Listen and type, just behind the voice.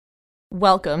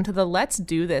Welcome to the Let's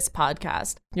Do This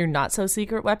podcast, your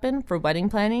not-so-secret weapon for wedding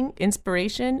planning,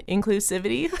 inspiration,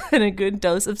 inclusivity, and a good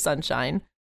dose of sunshine.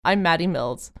 I'm Maddie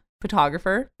Mills,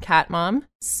 photographer, cat mom,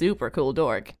 super cool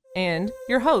dork, and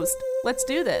your host. Let's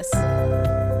do this.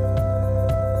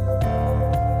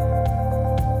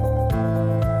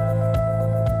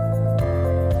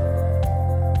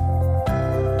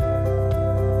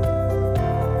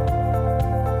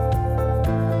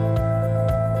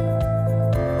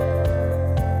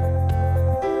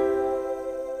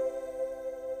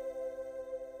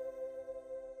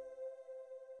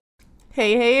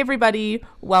 Hey, everybody.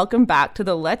 Welcome back to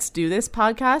the Let's Do This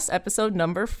podcast, episode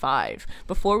number 5.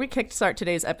 Before we kickstart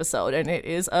today's episode, and it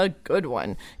is a good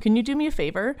one, can you do me a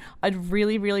favor? I'd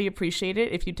really appreciate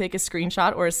it if you take a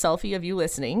screenshot or a selfie of you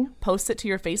listening, post it to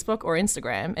your Facebook or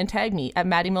Instagram, and tag me at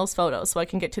Maddie Mills Photo so I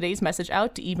can get today's message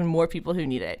out to even more people who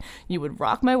need it. You would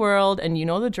rock my world, and you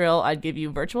know the drill. I'd give you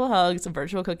virtual hugs,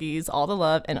 virtual cookies, all the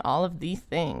love, and all of the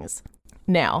things.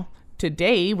 Now,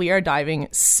 today, we are diving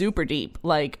super deep,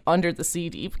 like under the sea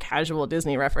deep, casual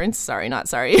Disney reference, sorry,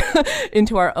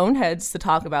 into our own heads to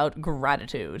talk about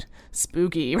gratitude.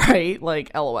 Spooky, right?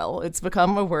 Like, LOL. It's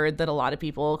become a word that a lot of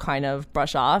people kind of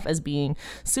brush off as being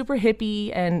super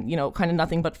hippie and, kind of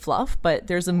nothing but fluff. But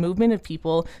there's a movement of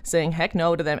people saying heck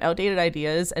no to them outdated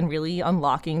ideas and really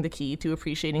unlocking the key to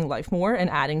appreciating life more and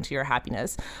adding to your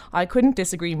happiness. I couldn't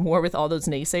disagree more with all those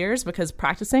naysayers because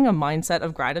practicing a mindset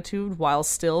of gratitude while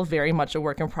still very much a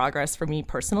work in progress for me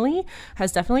personally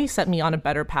has definitely set me on a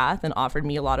better path and offered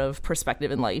me a lot of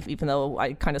perspective in life, even though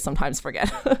I kind of sometimes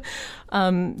forget.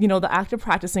 The act of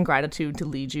practicing gratitude to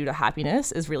lead you to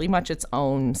happiness is really much its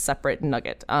own separate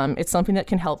nugget. It's something that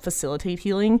can help facilitate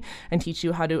healing and teach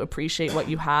you how to appreciate what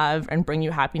you have and bring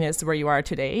you happiness where you are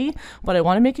today. But I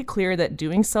want to make it clear that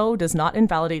doing so does not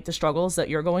invalidate the struggles that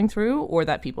you're going through or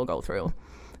that people go through.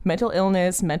 Mental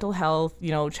illness, mental health,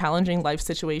 challenging life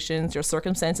situations, your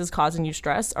circumstances causing you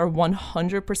stress are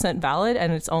 100% valid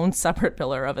and its own separate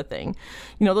pillar of a thing.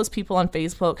 Those people on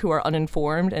Facebook who are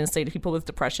uninformed and say to people with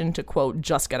depression to, quote,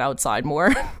 just get outside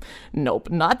more? Nope,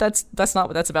 that's not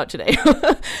what that's about today.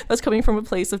 That's coming from a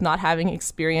place of not having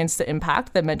experienced the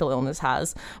impact that mental illness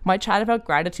has. My chat about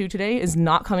gratitude today is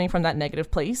not coming from that negative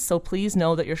place, so please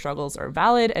know that your struggles are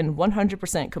valid and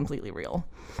 100% completely real.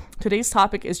 Today's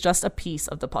topic is just a piece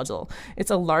of the puzzle.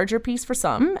 It's a larger piece for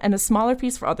some and a smaller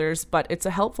piece for others, but it's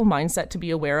a helpful mindset to be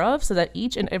aware of so that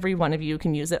each and every one of you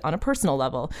can use it on a personal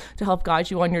level to help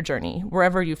guide you on your journey,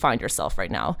 wherever you find yourself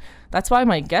right now. That's why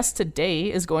my guest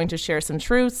today is going to share some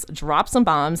truths, drop some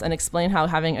bombs, and explain how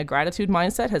having a gratitude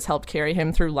mindset has helped carry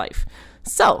him through life.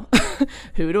 So,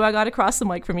 who do I got across the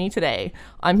mic for me today?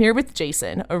 I'm here with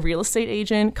Jason, a real estate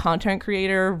agent, content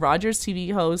creator, Rogers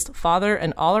TV host, father,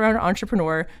 and all-around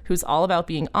entrepreneur who's all about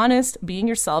being honest, being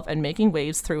yourself, and making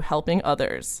waves through helping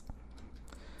others.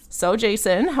 So,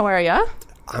 Jason, how are ya?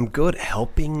 I'm good.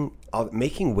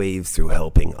 Making waves through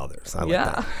helping others. I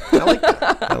like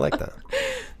that.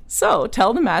 So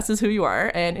tell the masses who you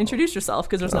are and introduce yourself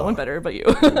because there's no one better but you.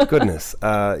 Goodness.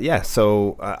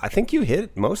 So I think you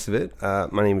hit most of it.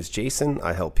 My name is Jason.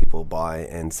 I help people buy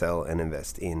and sell and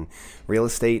invest in real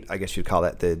estate. I guess you'd call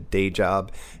that the day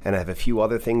job. And I have a few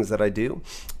other things that I do.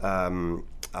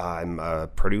 I'm a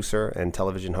producer and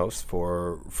television host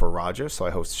for Rogers. So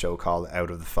I host a show called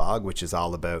Out of the Fog, which is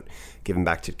all about giving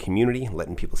back to the community,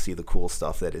 letting people see the cool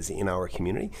stuff that is in our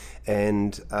community.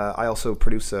 And I also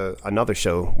produce another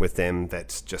show with them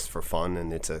that's just for fun,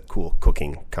 and it's a cool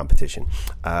cooking competition.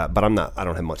 But I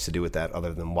don't have much to do with that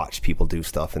other than watch people do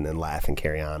stuff and then laugh and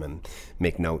carry on and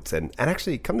make notes. And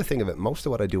actually, come to think of it, most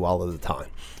of what I do all of the time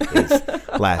is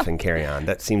laugh and carry on.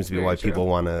 That seems to be why people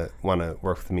want to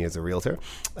work with me as a realtor.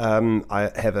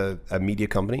 I have a media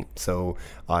company, so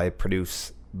I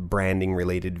produce branding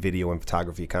related video and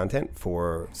photography content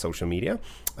for social media.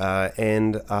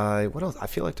 What else? I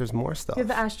feel like there's more stuff. You have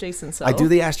the Ask Jason show. I do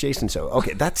the Ask Jason show.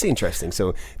 Okay, that's interesting.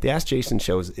 So the Ask Jason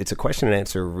show it's a question and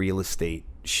answer real estate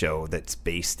show that's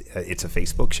based, it's a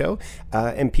Facebook show.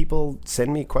 And people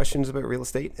send me questions about real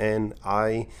estate and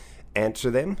I answer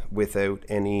them without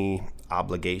any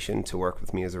obligation to work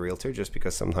with me as a realtor, just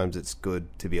because sometimes it's good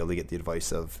to be able to get the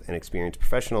advice of an experienced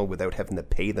professional without having to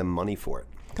pay them money for it.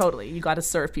 Totally. You got to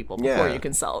serve people before you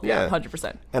can sell. Yeah,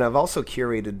 100%. And I've also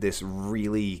curated this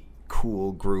really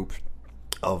cool group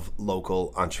of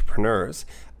local entrepreneurs.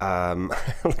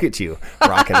 Look at you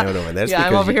rocking out over there. Yeah,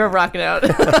 I'm over here rocking out.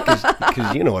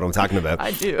 Because you know what I'm talking about.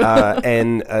 I do.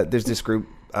 And there's this group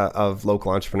of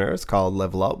local entrepreneurs called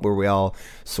Level Up, where we all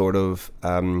sort of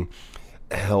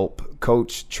help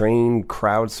coach, train,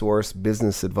 crowdsource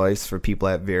business advice for people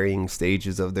at varying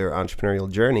stages of their entrepreneurial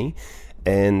journey.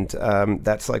 And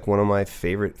that's like one of my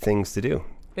favorite things to do.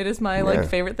 It is my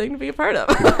favorite thing to be a part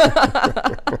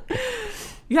of.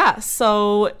 Yeah.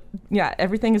 So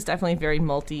everything is definitely very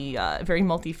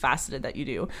multifaceted that you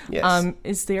do. Yes.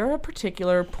 Is there a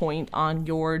particular point on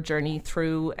your journey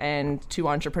through and to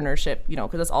entrepreneurship,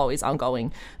 because it's always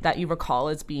ongoing, that you recall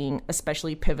as being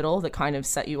especially pivotal that kind of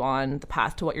set you on the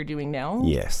path to what you're doing now?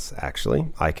 Yes, actually,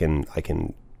 I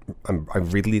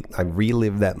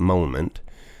relive that moment,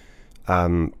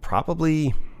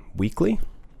 probably weekly.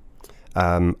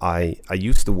 I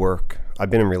used to work. I've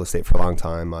been in real estate for a long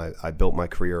time. I built my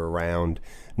career around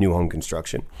new home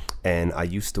construction, and I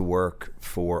used to work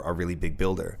for a really big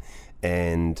builder,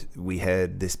 and we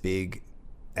had this big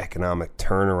economic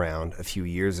turnaround a few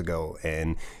years ago,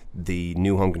 and the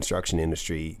new home construction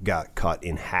industry got cut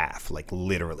in half, like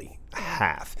literally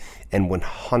half, and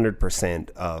 100%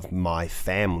 of my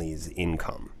family's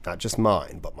income, not just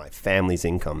mine, but my family's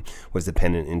income, was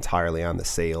dependent entirely on the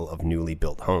sale of newly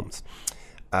built homes.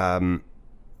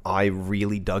 I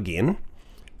really dug in,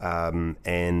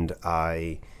 and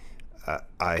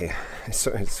it's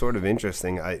sort of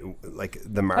interesting.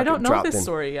 The market. I don't know dropped this in.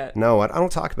 story yet. No, I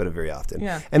don't talk about it very often.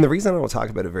 Yeah. And the reason I don't talk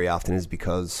about it very often is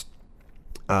because,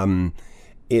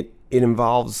 it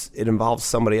involves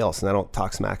somebody else, and I don't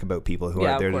talk smack about people who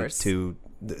are there to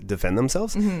defend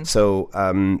themselves. Mm-hmm. So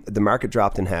the market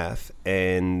dropped in half,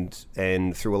 and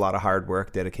through a lot of hard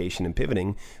work, dedication, and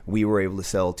pivoting, we were able to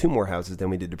sell 2 more houses than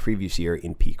we did the previous year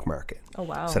in peak market. Oh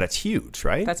wow! So that's huge,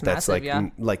 right? That's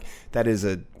massive, like that is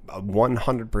a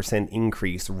 100%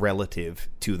 increase relative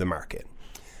to the market,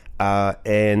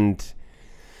 and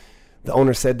the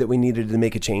owner said that we needed to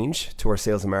make a change to our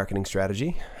sales and marketing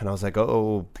strategy. And I was like,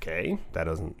 oh, okay, that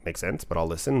doesn't make sense, but I'll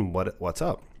listen. What's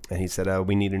up? And he said,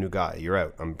 we need a new guy. You're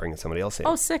out. I'm bringing somebody else in.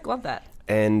 Oh, sick. Love that.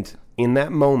 And in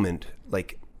that moment,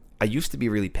 I used to be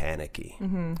really panicky,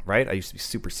 mm-hmm. right? I used to be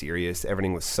super serious.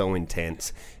 Everything was so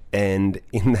intense. And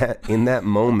in that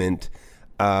moment,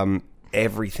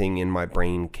 everything in my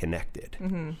brain connected.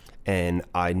 Mm-hmm. And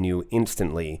I knew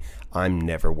instantly, I'm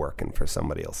never working for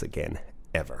somebody else again,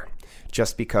 ever.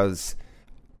 Just because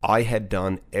I had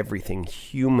done everything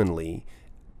humanly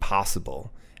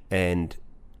possible and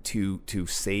to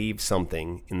save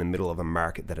something in the middle of a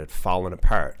market that had fallen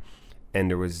apart, and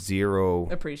there was zero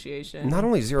appreciation. Not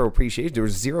only zero appreciation, there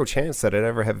was zero chance that I'd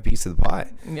ever have a piece of the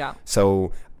pie. Yeah.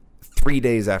 So 3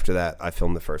 days after that, I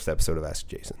filmed the first episode of Ask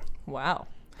Jason. Wow.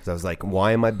 Because I was like,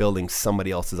 why am I building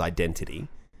somebody else's identity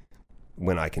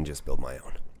when I can just build my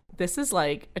own? This is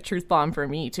like a truth bomb for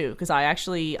me too, because I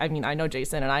know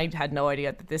Jason, and I had no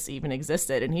idea that this even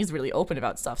existed, and he's really open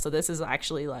about stuff. So this is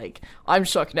actually like, I'm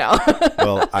shook now.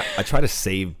 Well, I try to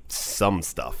save some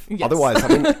stuff. Yes. Otherwise,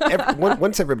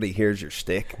 once everybody hears your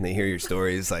shtick and they hear your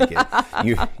stories,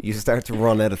 you start to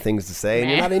run out of things to say, and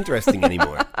you're not interesting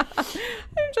anymore.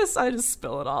 I just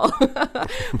spill it all.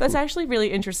 That's actually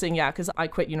really interesting, yeah, because I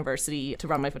quit university to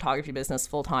run my photography business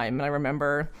full time, and I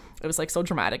remember it was like so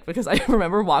dramatic because I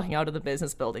remember walking out of the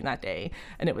business building that day,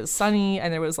 and it was sunny,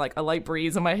 and there was like a light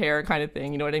breeze in my hair kind of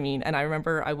thing, you know what I mean? And I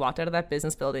remember I walked out of that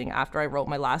business building after I wrote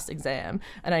my last exam,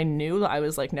 and I knew that I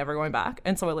was like never going back,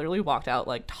 and so I literally walked out,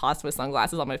 like tossed my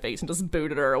sunglasses on my face and just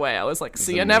booted her away. I was like,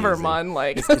 see ya never, man.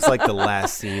 Like it's like the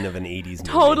last scene of an 80s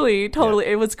Totally. movie.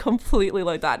 Yeah. It was completely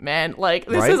like that, man. Like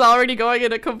this is already going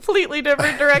in a completely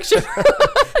different direction.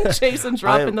 Jason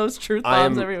dropping those truth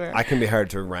bombs everywhere. I can be hard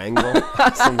to wrangle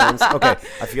sometimes. Okay,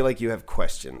 I feel like you have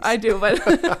questions. I do,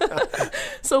 but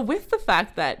so with the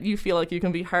fact that you feel like you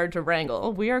can be hard to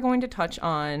wrangle, we are going to touch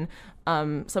on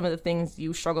some of the things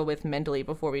you struggle with mentally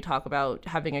before we talk about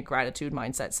having a gratitude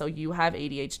mindset. So you have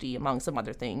ADHD among some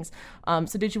other things.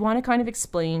 So did you want to kind of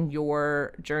explain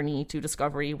your journey to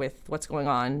discovery with what's going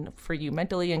on for you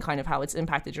mentally and kind of how it's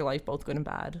impacted your life, both good and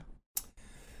bad?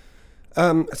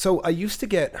 So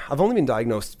I've only been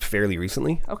diagnosed fairly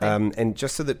recently. Okay. And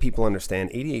just so that people understand,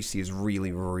 ADHD is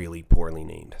really, really poorly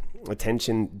named.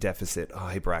 Attention deficit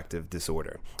hyperactive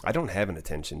disorder. I don't have an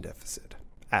attention deficit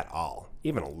at all,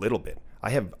 even a little bit.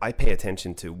 I pay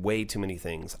attention to way too many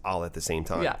things all at the same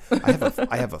time. Yeah.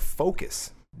 I have a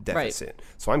focus deficit. Right.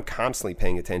 So I'm constantly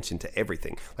paying attention to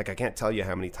everything. Like I can't tell you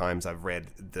how many times I've read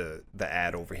the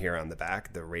ad over here on the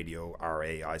back, the radio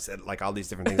RA. I said like all these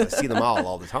different things. I see them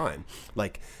all the time.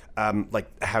 Like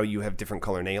how you have different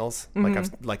color nails.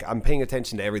 Mm-hmm. I'm paying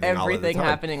attention to everything all the time.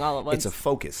 Happening all at once. It's a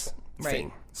focus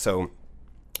thing. So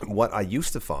what I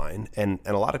used to find, and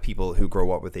a lot of people who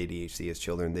grow up with ADHD as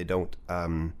children, they don't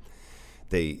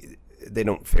they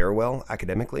don't fare well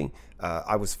academically.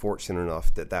 I was fortunate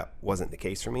enough that wasn't the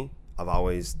case for me. I've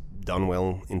always done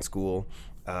well in school.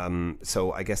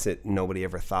 So I guess nobody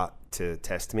ever thought to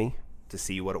test me to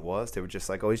see what it was. They were just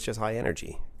like, oh, he's just high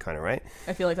energy, kind of, right?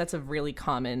 I feel like that's a really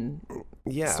common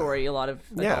story. A lot of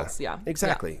adults,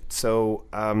 exactly. Yeah. So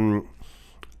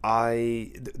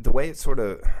the way it sort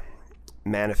of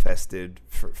manifested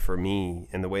for me,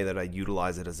 and the way that I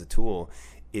utilize it as a tool,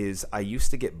 is I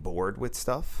used to get bored with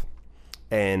stuff,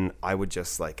 and I would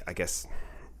just, like, I guess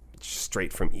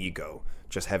straight from ego,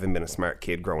 just having been a smart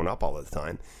kid growing up all the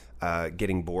time,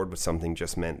 getting bored with something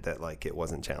just meant that, like, it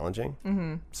wasn't challenging.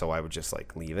 Mm-hmm. So I would just,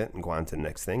 like, leave it and go on to the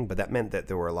next thing. But that meant that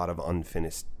there were a lot of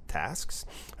unfinished tasks,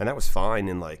 and that was fine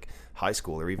in, like, high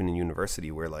school or even in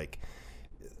university, where like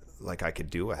I could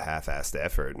do a half-assed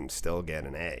effort and still get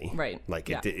an A. Right. Like,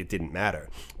 it didn't matter.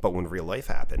 But when real life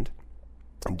happened,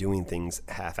 doing things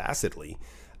half-assedly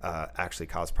actually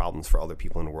caused problems for other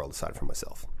people in the world aside from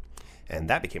myself. And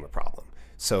that became a problem.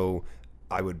 So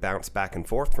I would bounce back and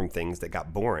forth from things that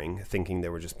got boring, thinking they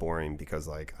were just boring because,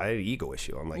 like, I had an ego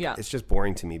issue. I'm like, it's just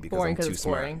boring to me because I'm too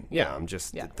smart. Boring. Yeah, I'm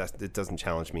just, it doesn't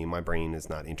challenge me. My brain is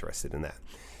not interested in that.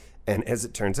 And as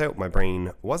it turns out, my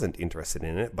brain wasn't interested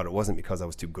in it, but it wasn't because I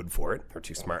was too good for it or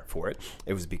too smart for it.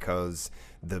 It was because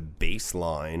the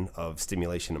baseline of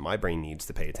stimulation that my brain needs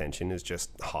to pay attention is just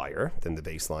higher than the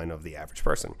baseline of the average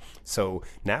person. So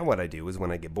now what I do is,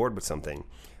 when I get bored with something,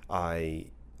 I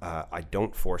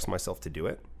don't force myself to do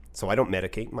it. So I don't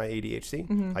medicate my ADHD.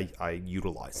 Mm-hmm. I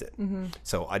utilize it. Mm-hmm.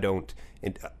 So I don't,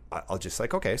 I'll just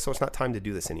like, okay, so it's not time to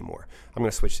do this anymore. I'm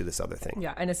going to switch to this other thing.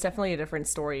 Yeah. And it's definitely a different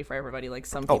story for everybody. Like,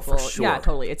 some people, for sure. Yeah,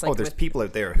 totally. It's like, there's people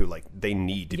out there who, like, they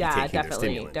need to be taking their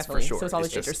stimulants. Definitely. For sure. So it's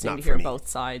always just interesting to hear both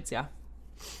sides. Yeah.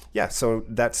 Yeah. So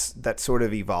that sort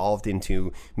of evolved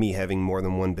into me having more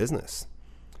than one business.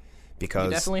 Because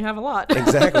you definitely have a lot.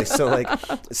 Exactly.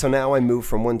 So now I move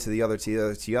from one to the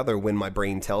other when my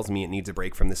brain tells me it needs a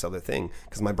break from this other thing,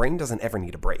 because my brain doesn't ever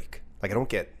need a break. Like,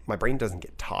 my brain doesn't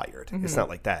get tired. Mm-hmm. It's not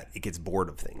like that. It gets bored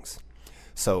of things.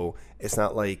 So it's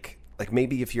not like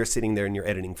maybe if you're sitting there and you're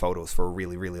editing photos for a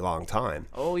really, really long time.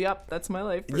 Oh, yep. That's my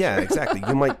life. Yeah, sure. Exactly.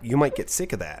 You might get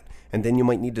sick of that. And then you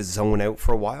might need to zone out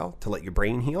for a while to let your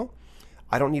brain heal.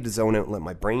 I don't need to zone out and let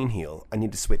my brain heal. I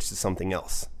need to switch to something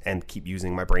else and keep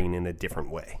using my brain in a different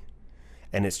way.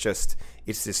 And it's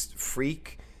this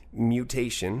freak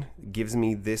mutation gives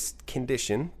me this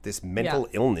condition, this mental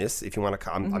illness, if you want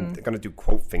to. I'm going to do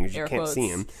quote fingers. You can't see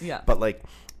them. Yeah. But, like,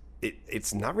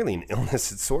 it's not really an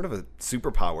illness. It's sort of a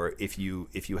superpower if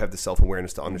you have the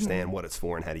self-awareness to understand what it's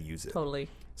for and how to use it. Totally.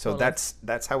 So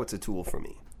that's how it's a tool for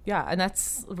me. Yeah, and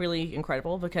that's really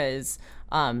incredible, because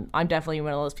I'm definitely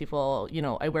one of those people,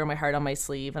 I wear my heart on my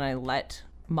sleeve and I let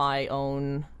my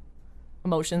own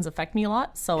emotions affect me a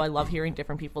lot. So I love hearing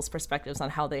different people's perspectives on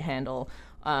how they handle,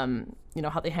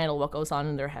 what goes on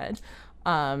in their head.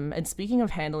 And speaking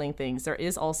of handling things, there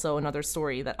is also another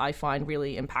story that I find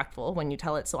really impactful when you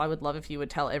tell it. So I would love if you would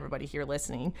tell everybody here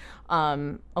listening.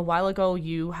 A while ago,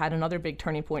 you had another big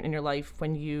turning point in your life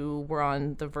when you were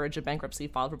on the verge of bankruptcy,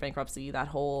 filed for bankruptcy, that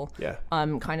whole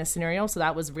kind of scenario. So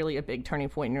that was really a big turning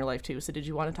point in your life too. So did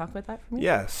you want to talk about that for me?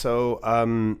 Yeah. So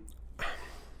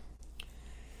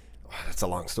that's a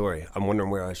long story. I'm wondering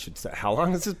where I should start. How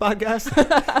long is this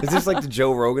podcast? Is this like the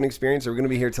Joe Rogan experience? Are we going to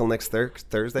be here till next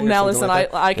Thursday? Now listen,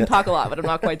 like I can talk a lot, but I'm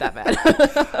not quite that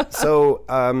bad. So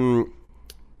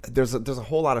there's a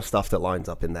whole lot of stuff that lines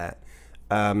up in that.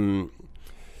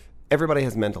 Everybody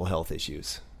has mental health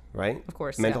issues, right? Of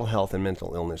course. Mental health and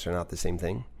mental illness are not the same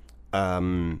thing.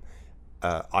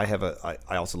 I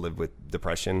also live with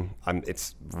depression.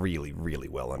 It's really, really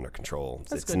well under control.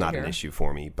 It's not an issue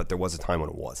for me, but there was a time when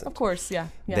it wasn't. Of course, yeah.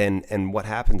 And what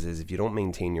happens is, if you don't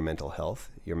maintain your mental health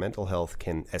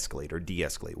can escalate or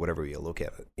de-escalate, whatever you look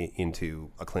at it,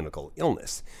 into a clinical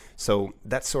illness. So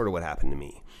that's sort of what happened to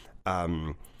me.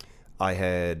 I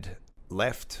had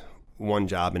left one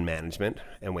job in management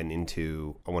and went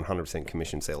into a 100%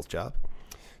 commission sales job.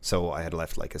 So I had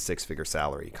left like a 6-figure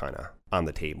salary kind of on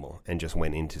the table and just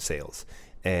went into sales.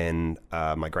 And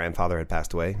my grandfather had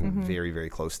passed away, very, very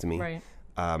close to me. Right.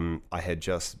 I had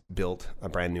just built a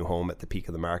brand new home at the peak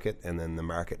of the market, and then the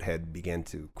market had began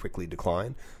to quickly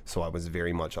decline. So I was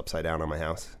very much upside down on my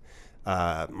house.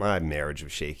 My marriage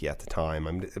was shaky at the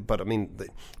time. But the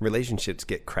relationships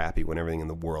get crappy when everything in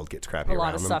the world gets crappy around them. A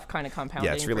lot of stuff kind of compounding.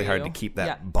 Yeah, it's really hard to keep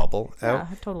that bubble out.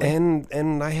 Yeah, totally.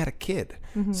 And I had a kid.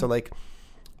 So like,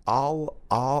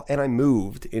 and I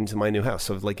moved into my new house.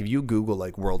 So like, if you Google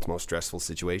like world's most stressful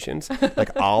situations,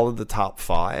 like all of the top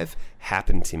 5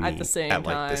 happened to me at the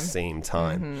same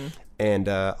time. And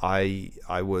I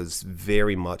was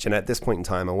very much, and at this point in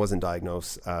time, I wasn't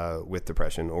diagnosed with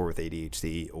depression or with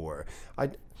ADHD, or I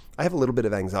have a little bit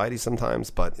of anxiety sometimes,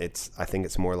 but I think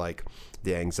it's more like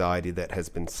the anxiety that has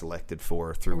been selected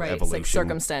for through Right. evolution. It's like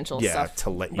circumstantial yeah, stuff. to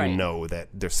let you Right. know that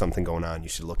there's something going on. You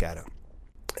should look at it.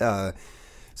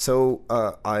 So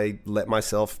I let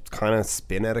myself kind of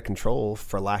spin out of control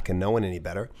for lack of knowing any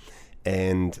better,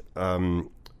 and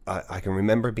I can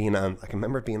remember being on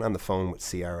the phone with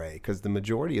CRA because the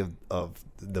majority of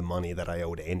the money that I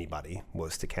owed anybody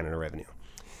was to Canada Revenue.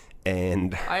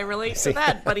 And I relate to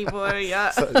that, buddy boy. Yeah.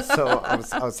 so I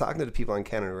was talking to the people at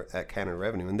Canada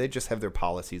Revenue, and they just have their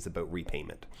policies about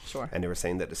repayment. Sure. And they were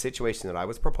saying that the situation that I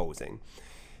was proposing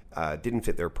didn't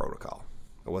fit their protocol.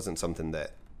 It wasn't something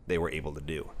that they were able to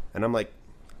do. And I'm like,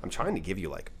 I'm trying to give you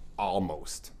like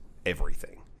almost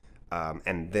everything.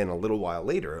 And then a little while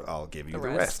later, I'll give you the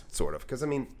rest, sort of. Because, I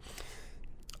mean,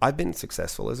 I've been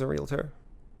successful as a realtor.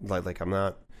 Like I'm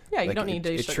not... Yeah, you like don't need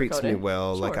to it sugarcoat treats me it.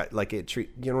 well. Sure.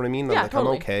 You know what I mean? Yeah, Like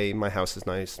totally. I'm okay. My house is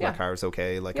nice. Yeah. My car is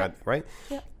okay. Like Yeah. right?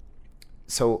 Yeah.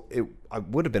 So I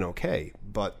would have been okay,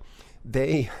 but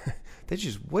they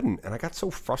just wouldn't, and I got so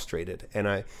frustrated. And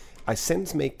I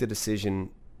since make the decision.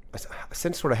 I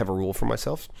since sort of have a rule for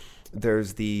myself.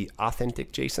 There's the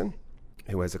authentic Jason,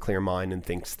 who has a clear mind and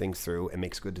thinks things through and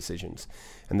makes good decisions.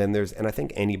 And then and I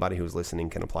think anybody who's listening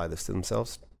can apply this to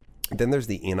themselves. Then there's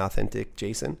the inauthentic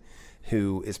Jason,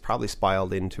 who is probably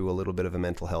spiraled into a little bit of a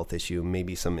mental health issue,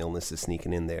 maybe some illness is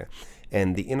sneaking in there.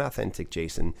 And the inauthentic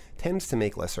Jason tends to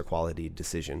make lesser quality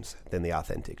decisions than the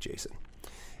authentic Jason.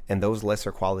 And those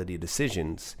lesser quality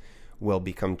decisions will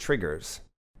become triggers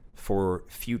for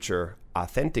future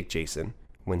authentic Jason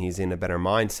when he's in a better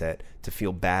mindset to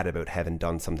feel bad about having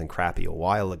done something crappy a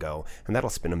while ago, and that'll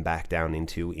spin him back down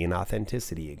into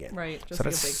inauthenticity again. Right, just So like a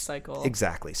that's big cycle.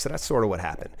 Exactly. So that's sort of what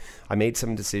happened. I made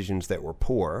some decisions that were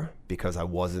poor because I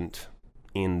wasn't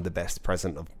in the best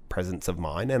presence of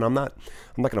mind, and I'm not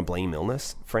going to blame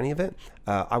illness for any of it.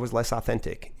 I was less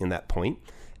authentic in that point,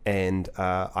 and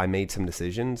I made some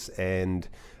decisions, and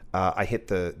I hit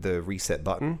the reset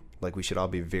button. Like, we should all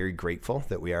be very grateful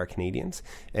that we are Canadians,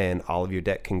 and all of your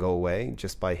debt can go away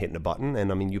just by hitting a button.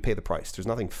 And I mean, you pay the price. There's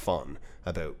nothing fun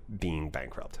about being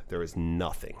bankrupt. There is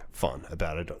nothing fun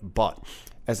about it. But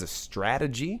as a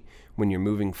strategy, when you're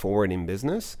moving forward in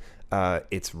business,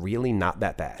 it's really not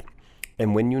that bad.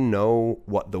 And when you know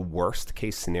what the worst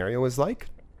case scenario is like,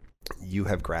 you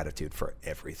have gratitude for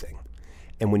everything.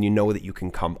 And when you know that you can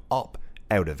come up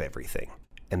out of everything,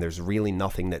 and there's really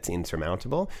nothing that's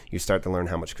insurmountable, you start to learn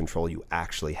how much control you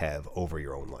actually have over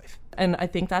your own life. And I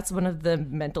think that's one of the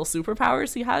mental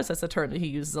superpowers he has. That's a term that he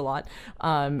uses a lot.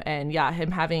 And yeah,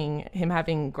 him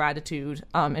having gratitude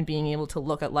and being able to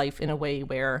look at life in a way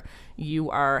where you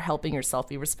are helping yourself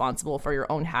be responsible for your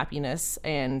own happiness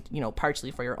and, you know,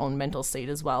 partially for your own mental state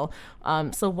as well.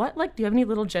 So what, like, do you have any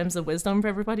little gems of wisdom for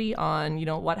everybody on, you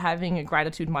know, what having a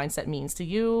gratitude mindset means to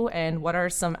you, and what are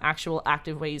some actual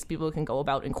active ways people can go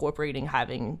about incorporating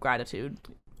having gratitude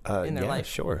in their life?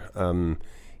 Sure.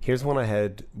 Here's one I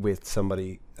had with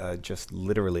somebody just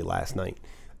literally last night.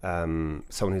 Someone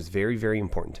who's very, very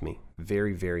important to me,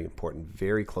 very, very important,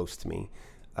 very close to me,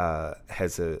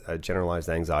 has a generalized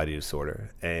anxiety disorder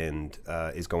and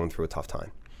is going through a tough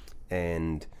time,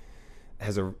 and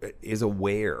is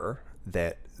aware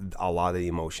that a lot of the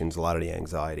emotions, a lot of the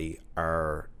anxiety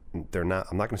I'm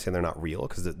not going to say they're not real,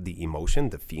 because the emotion,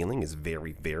 the feeling is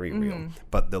very, very real.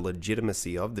 But the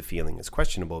legitimacy of the feeling is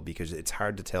questionable, because it's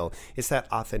hard to tell. It's that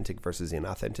authentic versus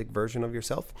inauthentic version of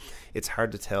yourself. It's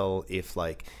hard to tell if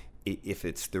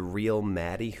it's the real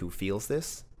Maddie who feels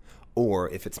this, or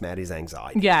if it's Maddie's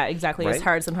anxiety. Yeah, exactly. Right? It's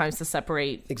hard sometimes to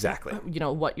separate Exactly. you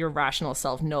know, what your rational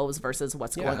self knows versus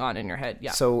what's going on in your head.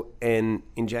 Yeah. So an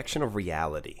injection of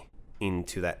reality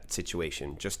into that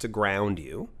situation, just to ground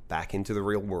you back into the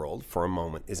real world for a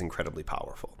moment, is incredibly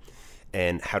powerful.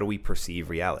 And how do we perceive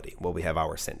reality? Well, we have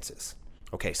our senses.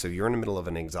 Okay, so you're in the middle of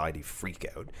an anxiety freak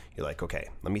out. You're like, okay,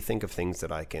 let me think of things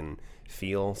that I can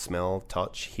feel, smell,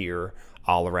 touch, hear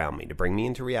all around me to bring me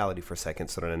into reality for a second,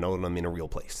 so that I know that I'm in a real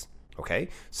place. Okay,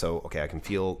 so I can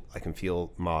feel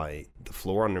the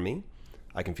floor under me.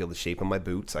 I can feel the shape of my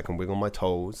boots. I can wiggle my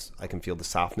toes. I can feel the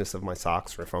softness of my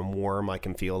socks. Or if I'm warm, I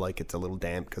can feel like it's a little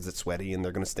damp because it's sweaty and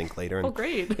they're going to stink later. And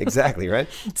great. Exactly, right?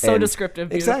 So descriptive,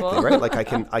 beautiful. Exactly, right? Like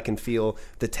I can feel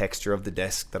the texture of the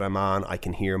desk that I'm on. I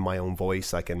can hear my own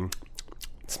voice. I can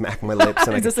smack my lips.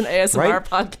 And Is this an ASMR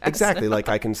podcast? Exactly. Like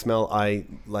I can smell. I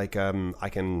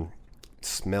can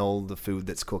smell the food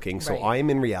that's cooking. So Right. I am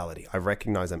in reality. I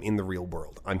recognize I'm in the real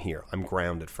world. I'm here. I'm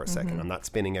grounded for a second. I'm not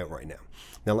spinning out right now.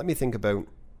 Now let me think about,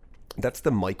 that's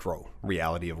the micro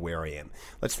reality of where I am.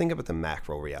 Let's think about the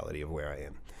macro reality of where I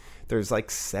am. There's like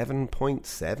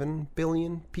 7.7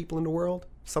 billion people in the world,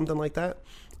 something like that.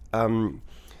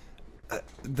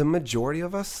 the majority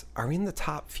of us are in the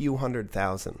top few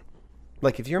 100,000.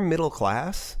 Like if you're middle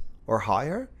class or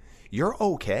higher, you're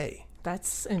okay.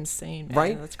 That's insane, man.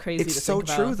 Right? That's crazy. It's to so think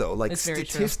about. true, though. Like It's very true.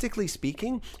 statistically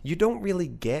speaking, you don't really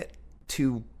get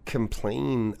to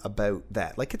complain about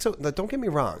that. Like don't get me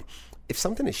wrong. If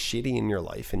something is shitty in your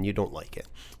life and you don't like it,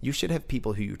 you should have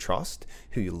people who you trust,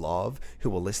 who you love, who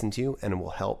will listen to you and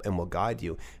will help and will guide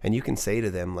you. And you can say to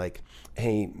them like,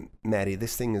 hey, Maddie,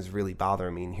 this thing is really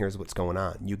bothering me and here's what's going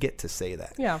on. You get to say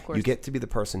that. Yeah, of course. You get to be the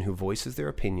person who voices their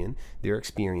opinion, their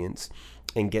experience,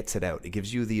 and gets it out. It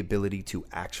gives you the ability to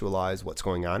actualize what's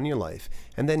going on in your life,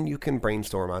 and then you can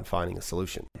brainstorm on finding a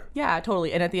solution. Yeah,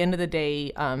 totally. And at the end of the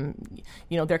day,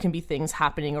 there can be things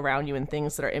happening around you and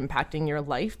things that are impacting your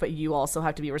life, but you also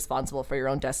have to be responsible for your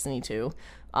own destiny too.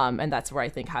 And that's where I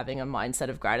think having a mindset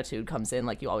of gratitude comes in,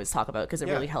 like you always talk about, because it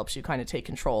really helps you kind of take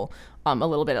control a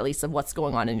little bit, at least, of what's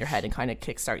going on in your head and kind of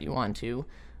kickstart you on to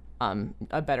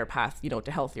a better path,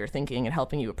 to healthier thinking and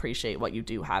helping you appreciate what you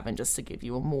do have and just to give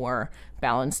you a more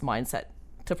balanced mindset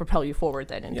to propel you forward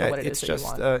then into what it is that you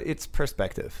want. It's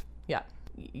perspective. Yeah,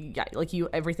 like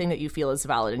everything that you feel is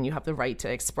valid and you have the right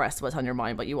to express what's on your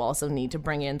mind, but you also need to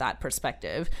bring in that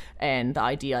perspective and the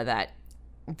idea that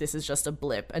this is just a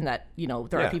blip and that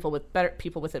there are people with it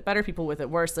better, people with it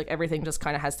worse. Like everything just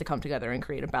kind of has to come together and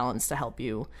create a balance to help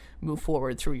you move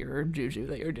forward through your juju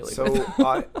that you're dealing with.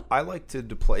 So I like to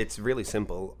deploy, it's really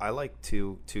simple, I like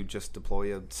to just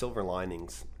deploy a silver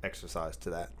linings exercise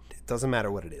to that. It doesn't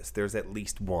matter what it is, there's at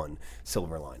least one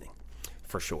silver lining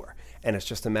for sure, and it's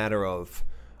just a matter of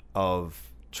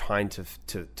trying to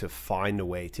find a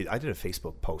way to. I did a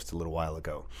Facebook post a little while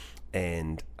ago,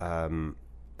 and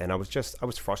I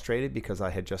was frustrated because I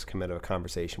had just come out of a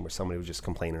conversation where somebody was just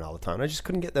complaining all the time. I just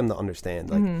couldn't get them to understand,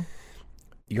 like,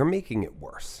 you're making it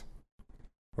worse,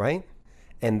 right?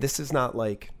 And this is not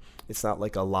like, it's not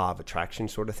like a law of attraction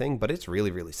sort of thing, but it's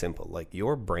really, really simple. Like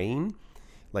your brain,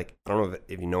 like, I don't know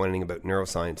if you know anything about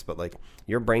neuroscience, but like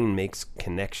your brain makes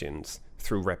connections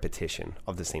through repetition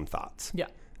of the same thoughts. Yeah.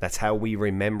 That's how we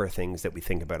remember things that we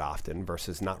think about often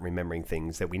versus not remembering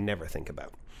things that we never think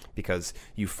about, because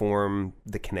you form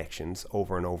the connections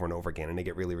over and over and over again and they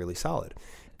get really, really solid.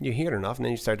 You hear it enough and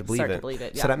then you start to believe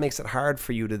it. Yeah. So that makes it hard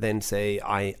for you to then say,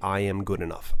 I am good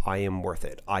enough. I am worth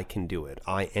it. I can do it.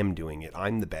 I am doing it.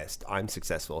 I'm the best. I'm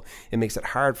successful. It makes it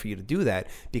hard for you to do that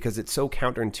because it's so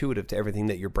counterintuitive to everything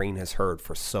that your brain has heard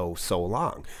for so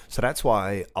long. So that's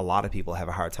why a lot of people have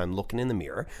a hard time looking in the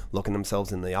mirror, looking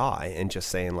themselves in the eye and just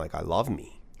saying like, I love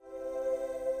me.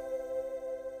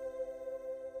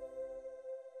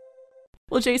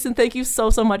 Well, Jason, thank you so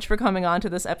much for coming on to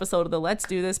this episode of the Let's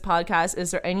Do This podcast.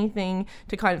 Is there anything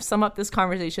to kind of sum up this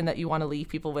conversation that you want to leave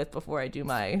people with before I do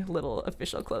my little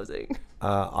official closing?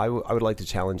 I would like to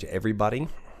challenge everybody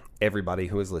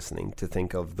who is listening to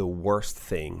think of the worst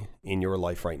thing in your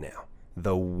life right now.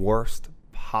 The worst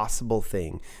possible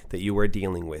thing that you are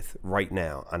dealing with right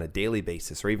now on a daily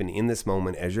basis, or even in this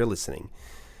moment as you're listening.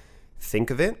 Think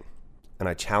of it, and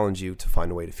I challenge you to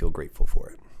find a way to feel grateful for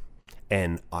it.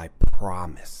 And I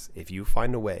promise, if you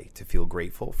find a way to feel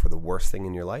grateful for the worst thing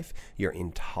in your life, your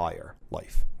entire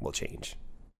life will change.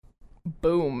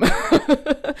 Boom.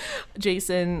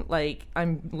 Jason, like,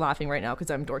 I'm laughing right now because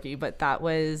I'm dorky, but that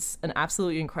was an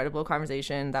absolutely incredible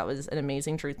conversation. That was an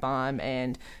amazing truth bomb.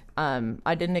 And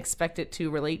I didn't expect it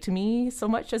to relate to me so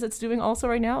much as it's doing also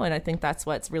right now. And I think that's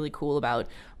what's really cool about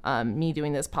me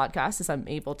doing this podcast is I'm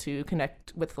able to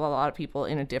connect with a lot of people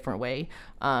in a different way.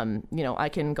 I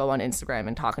can go on Instagram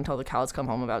and talk until the cows come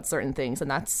home about certain things, and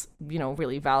that's,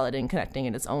 really valid and connecting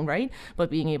in its own right.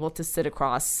 But being able to sit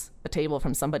across a table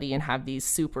from somebody and have these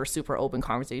super, super open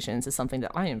conversations is something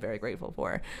that I am very grateful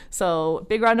for. So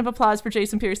big round of applause for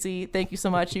Jason Piercey. Thank you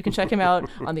so much. You can check him out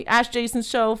on the Ask Jason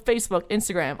Show, Facebook,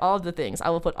 Instagram, all of the things. I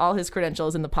will put all his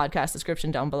credentials in the podcast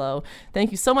description down below. Thank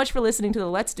you so much for listening to the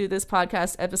Let's Do This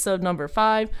podcast, episode number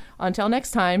 5. Until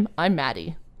next time, I'm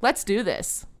Maddie. Let's do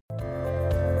this.